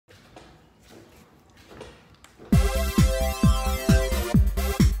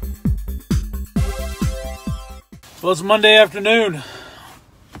Well, it's Monday afternoon.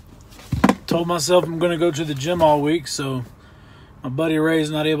 Told myself I'm going to go to the gym all week, so my buddy Ray's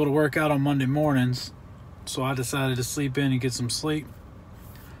not able to work out on Monday mornings. So I decided to sleep in and get some sleep,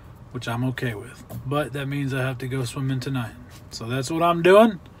 which I'm okay with. But that means I have to go swimming tonight. So that's what I'm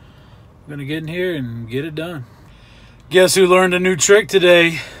doing. I'm going to get in here and get it done. Guess who learned a new trick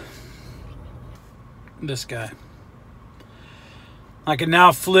today? This guy. I can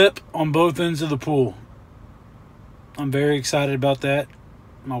now flip on both ends of the pool. I'm very excited about that.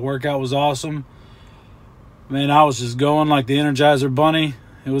 My workout was awesome. Man, I was just going like the Energizer Bunny.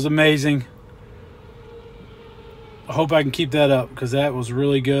 It was amazing. I hope I can keep that up because that was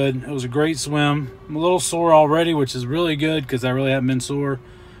really good. It was a great swim. I'm a little sore already, which is really good because I really haven't been sore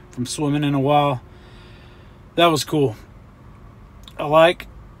from swimming in a while. That was cool. I like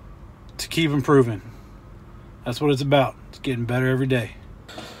to keep improving. That's what it's about. It's getting better every day.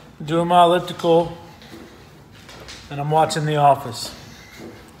 Doing my elliptical, and I'm watching The Office.